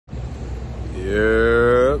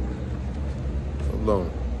Yep. Hold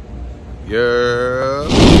on. Yeah.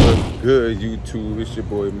 What's good, YouTube? It's your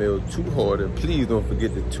boy Mel Too Hard, and please don't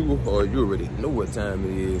forget the Too Hard. You already know what time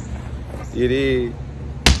it is. It is.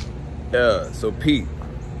 Yeah. So Pete,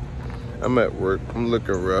 I'm at work. I'm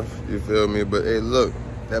looking rough. You feel me? But hey, look.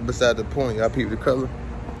 That beside the point. Y'all peep the color?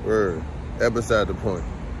 Word. That beside the point.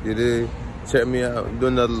 You dig? Check me out. Do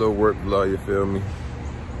another little work vlog. You feel me?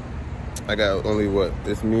 I got only what?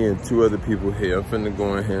 It's me and two other people here. I'm finna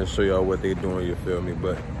go in here and show y'all what they doing, you feel me?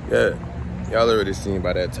 But yeah, y'all already seen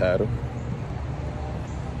by that title.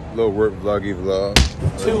 Little work vloggy vlog.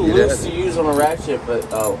 Too loose to use on a ratchet, but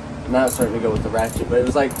now it's starting to go with the ratchet. But it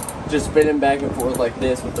was like just spinning back and forth like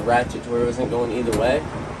this with the ratchet to where it wasn't going either way.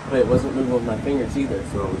 But it wasn't moving with my fingers either.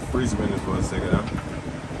 So it was free spinning for a second, huh?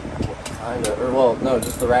 Kinda, or well, no,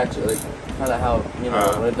 just the ratchet. Like kind of how, you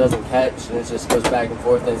know, when it doesn't catch and it just goes back and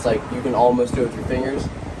forth, and it's like you can almost do it with your fingers,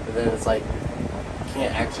 but then it's like you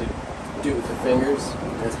can't actually do it with your fingers,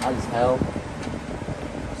 and it's hot as hell.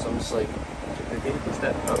 So I'm just like, push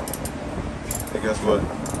that up. Hey, guess what?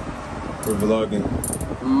 We're vlogging.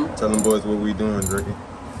 Tell them boys what we doing, Ricky.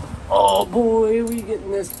 Oh boy, we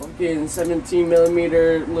getting this fucking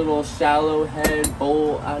 17mm little shallow head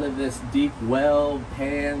bowl out of this deep well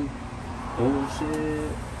pan bullshit.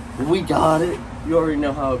 We got it. You already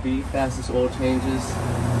know how it be. Fastest oil changes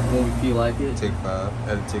when we feel like it. Take 5.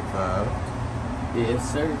 Had to take 5.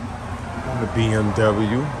 Yes, sir. On the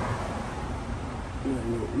BMW. You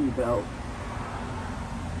know what we about.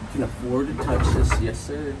 You can afford to touch this. Yes,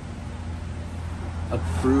 sir.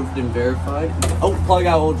 Approved and verified. Oh, plug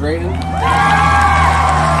out old draining. I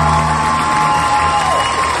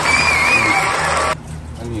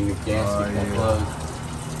need a new gasket for that plug.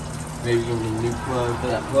 Maybe you can get a new plug for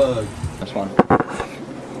that plug. That's fine.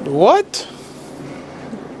 What?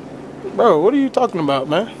 Bro, what are you talking about,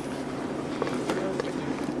 man?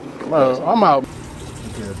 Bro, I'm out.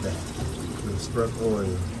 Look at that. The struck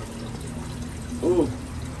oil. Ooh,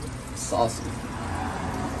 saucy.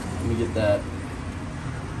 Let me get that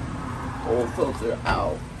old filter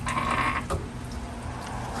out.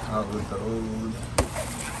 Out with the old.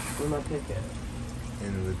 Where's my pick at?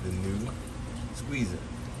 And with the new. Squeeze it.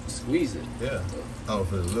 Squeeze it? Yeah. Oh,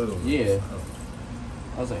 for the little ones. Yeah. Oh.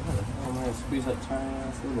 I was like, how the hell am I gonna squeeze that tiny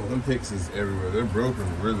ass little Them picks is everywhere. They're broken,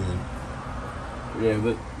 really. Yeah,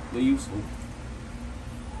 but they're useful.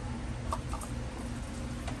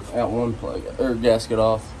 I got one plug, or gasket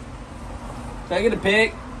off. Can I get a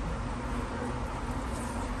pick?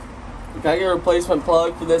 Can I get a replacement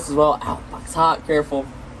plug for this as well? Ow, it's hot, careful.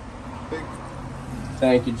 Pick.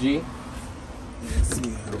 Thank you, G. Let's see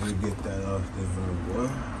how we get that off the boy.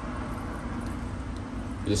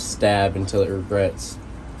 Just stab until it regrets.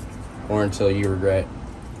 Or until you regret.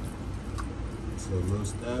 So a little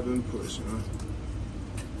stab and push, huh?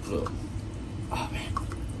 Look. Oh, man.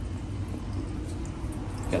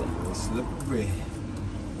 Got it. A little slippery.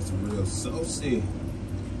 It's real saucy.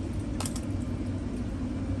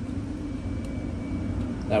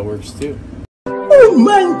 That works too. Oh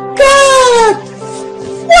my God!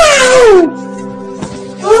 Wow!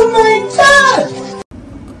 Oh my God!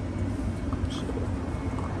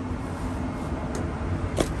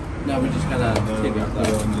 Now we just gotta take out Put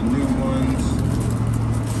on the new ones.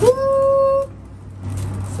 Woo!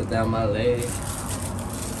 Sit down my leg.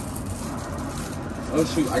 Oh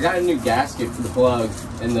shoot, I got a new gasket for the plug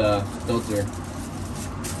and the filter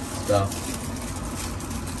stuff.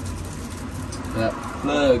 That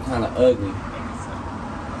plug kind of ugly.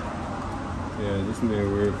 Yeah, this made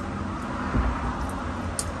weird.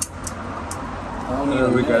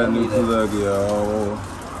 We We got a new plug, y'all.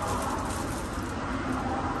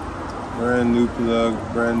 Brand new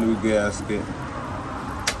plug, brand new gasket.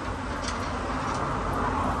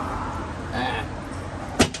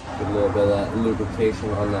 Put a little bit of that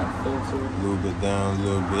lubrication on that filter. A little bit down, a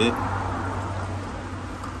little bit.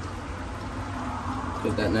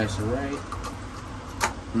 Get that nice and right.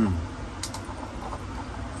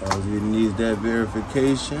 All we need that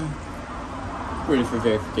verification. Ready for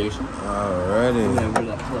verification. Alrighty. Yeah, where's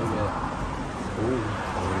that plug at?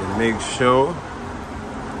 Make sure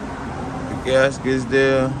the gasket's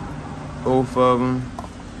there, both of them.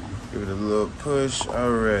 Give it a little push.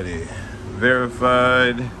 Already.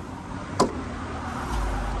 Verified.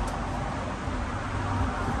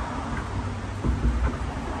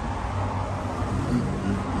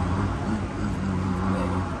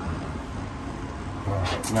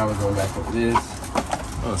 Now we're going back with this.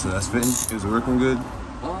 Oh, so that's fitting? Is it working good?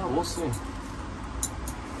 We'll see.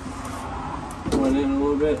 Went in a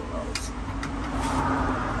little bit.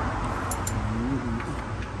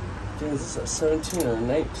 Dude, is this a 17 or a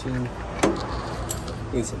 19? I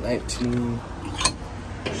think it's a 19.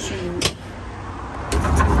 Shoot.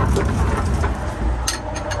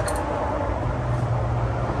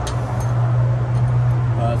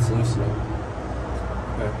 Oh, it's loosening.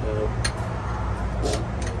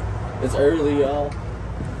 It's early, y'all.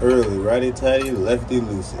 Early, righty tighty, lefty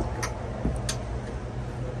loosey.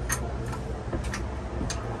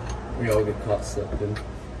 We all get caught slipping.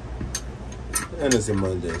 And it's a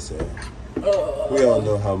Monday, so we all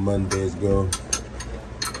know how Mondays go.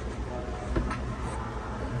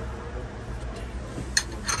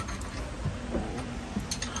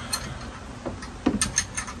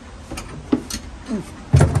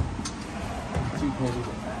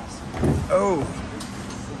 Oh.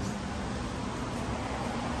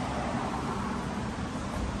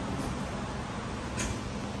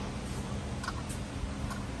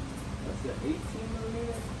 That's the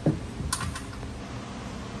 18mm.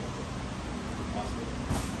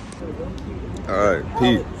 Alright,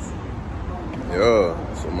 Pete. Yo,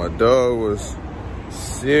 so my dog was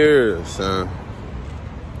serious, son.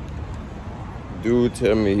 Dude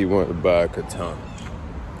tell me he wanted to buy a katana.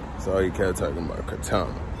 So he kept talking about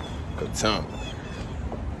katana.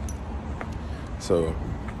 So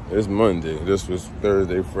it's Monday. This was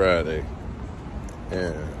Thursday, Friday.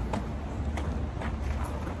 And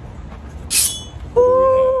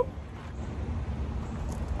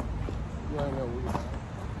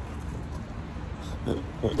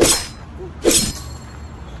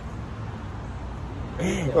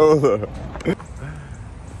hold up.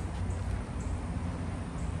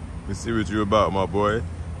 Let's see what you about, my boy.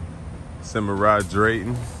 Samurai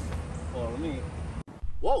Drayton. Well, me.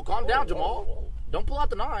 Whoa, calm down, Jamal. Don't pull out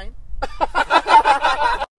the 9. You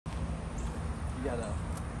gotta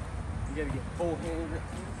get full hand grip.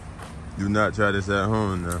 Do not try this at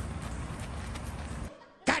home now.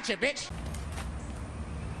 Gotcha, bitch.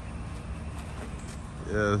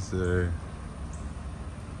 Yes, sir.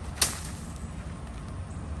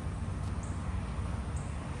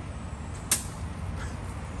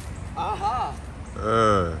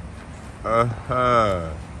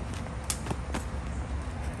 Aha.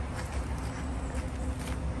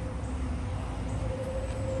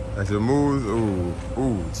 That's your moves. Ooh.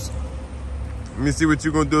 Let me see what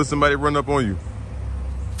you gonna do if somebody run up on you.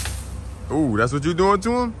 Ooh, that's what you doing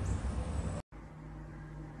to him?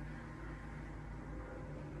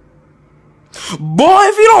 Boy,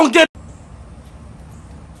 if you don't get...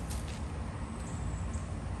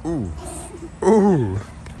 Ooh.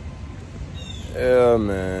 Yeah,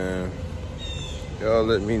 man. Y'all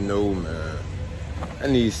let me know, man. I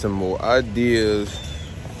need some more ideas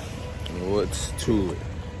on what's to it.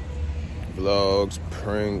 Vlogs,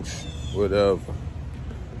 pranks, whatever.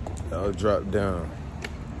 Y'all drop down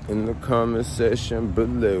in the comment section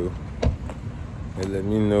below and let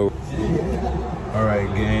me know. All right,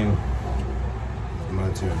 gang. My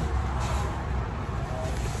turn.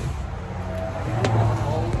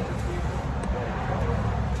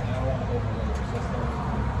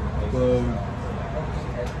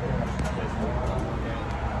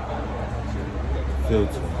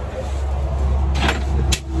 Filter.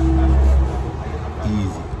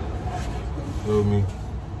 Easy. Feel me?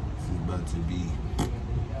 This is about to be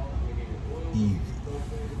easy.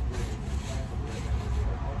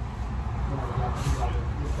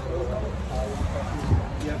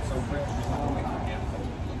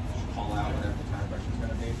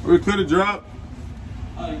 We could have dropped.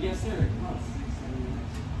 Yes, sir.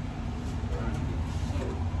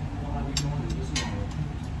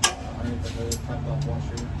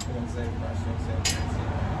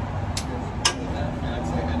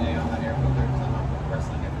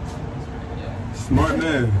 Smart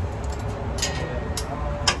man.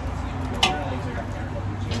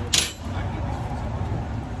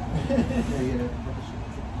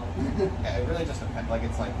 Yeah, it really just depends. Like,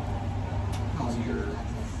 it's like, easier.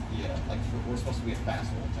 Yeah, like, we're supposed to be a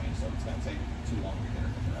fast roll tank, so it's going to take too long to get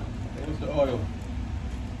everything out. What's the oil?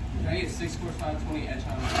 Can I get 6 course 520 edge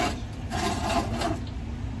on the edge? I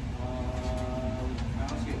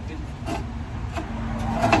also get 50.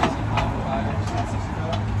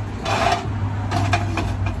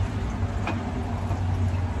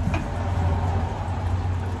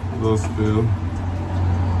 Little spill.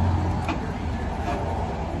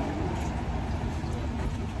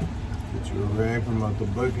 Get you a rag from out the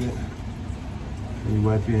bucket and you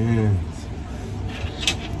wipe your hands.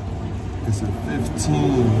 It's a 15.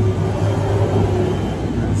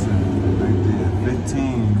 That's it, right there. 15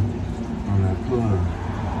 on that plug.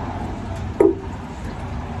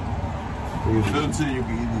 For your filter, you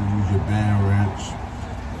can either use your band wrench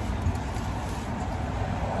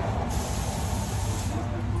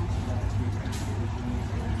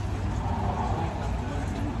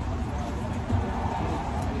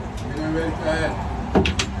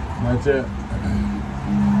That's it.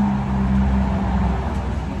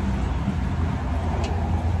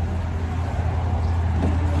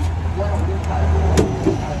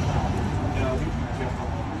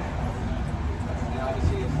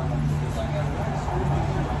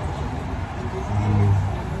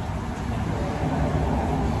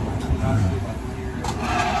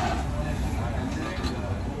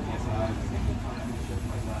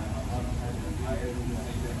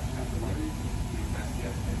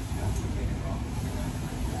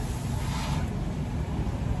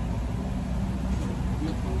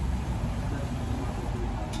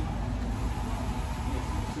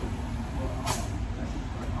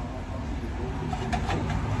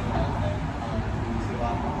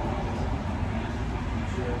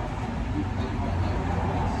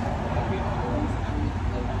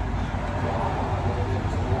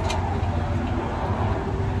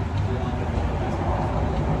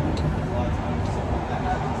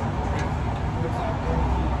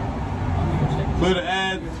 Play the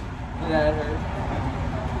ad. Yeah, I heard.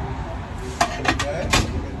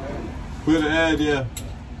 Play the ad, yeah.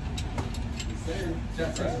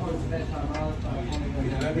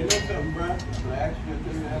 Let me know something, bro.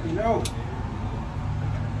 Let me know.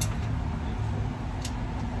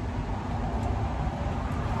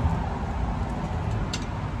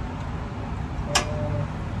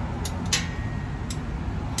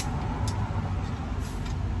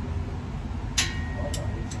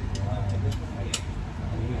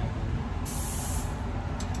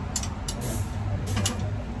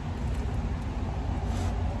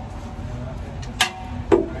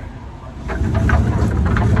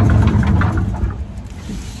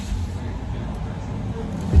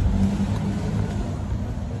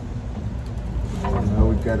 Now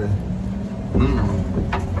we gotta.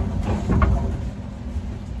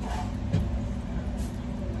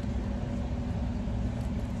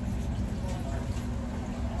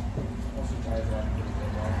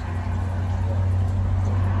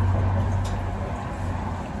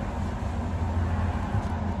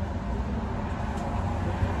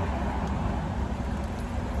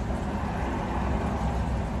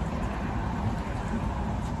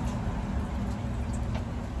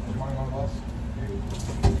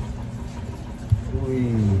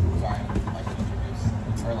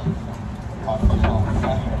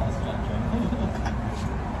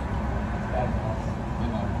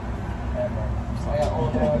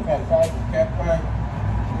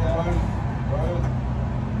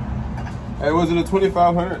 Hey, was it a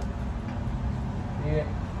 2,500? Yeah.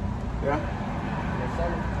 Yeah. Yes, sir.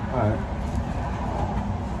 All right.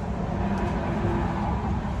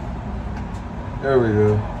 There we go.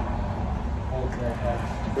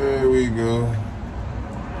 There we go.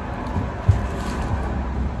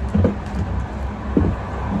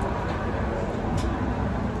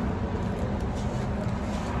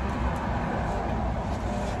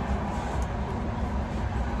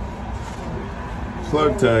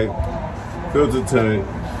 Plug tight, filter tight,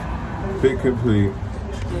 fit complete.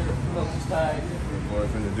 Boy,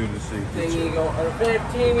 finna do the safety check.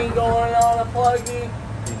 15 going on a pluggy.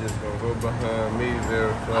 He just gonna go behind me,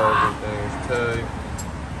 verify everything's tight.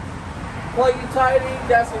 Pluggy tighty,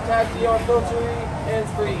 that's attached on filtering, and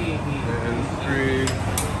free. And free.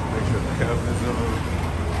 Make sure the cap is on.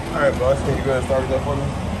 Alright, boss, can you go ahead and start it up for me?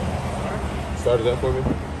 Start it up for me.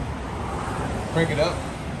 Crank it up.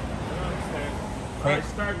 Crank.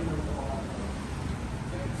 Starting. We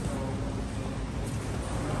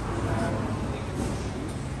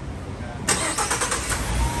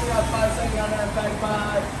got 5 seconds on that.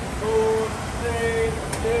 5, 4, 3,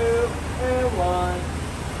 2, and 1.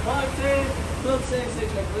 5, 10. Flip 6,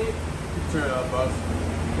 6, complete. Turn it up, boss.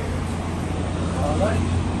 Alright.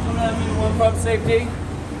 So that means 1 pump safety.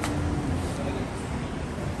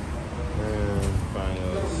 And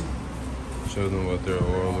finally, show them what their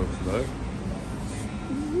oil looks like.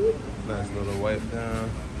 Nice little wipe down.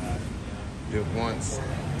 Dip once,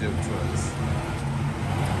 dip twice.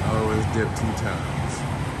 Always dip 2 times.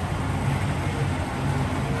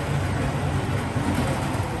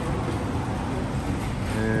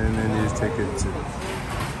 And then you just take it to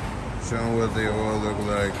show them what the oil look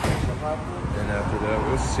like. And after that,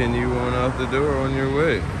 we'll send you on out the door on your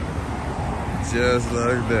way. Just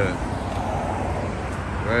like that.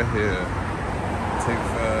 Right here. Take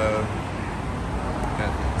 5.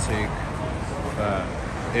 Got the take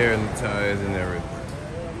 5. Air in the tires and everything.